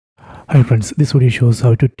Hi friends, this video shows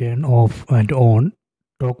how to turn off and on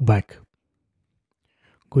Talkback.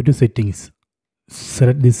 Go to settings,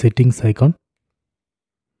 select the settings icon,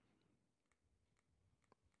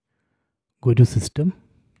 go to system,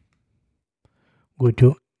 go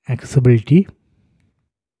to accessibility,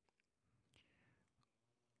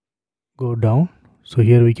 go down. So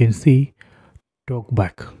here we can see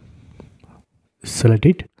Talkback. Select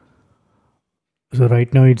it. So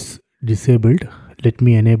right now it's disabled. Let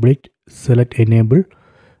me enable it. Select enable,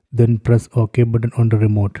 then press OK button on the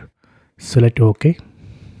remote. Select OK.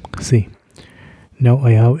 See, now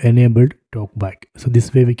I have enabled Talkback. So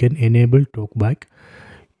this way we can enable Talkback.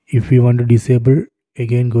 If we want to disable,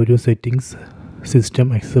 again go to settings,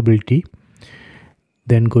 system, accessibility,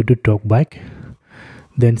 then go to Talkback,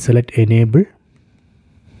 then select enable,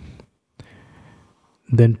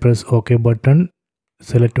 then press OK button,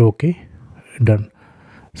 select OK, done.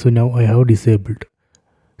 So now I have disabled.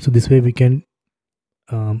 So this way we can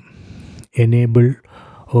enable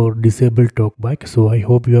or disable Talkback. So I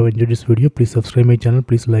hope you have enjoyed this video. Please subscribe my channel,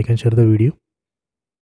 please like and share the video.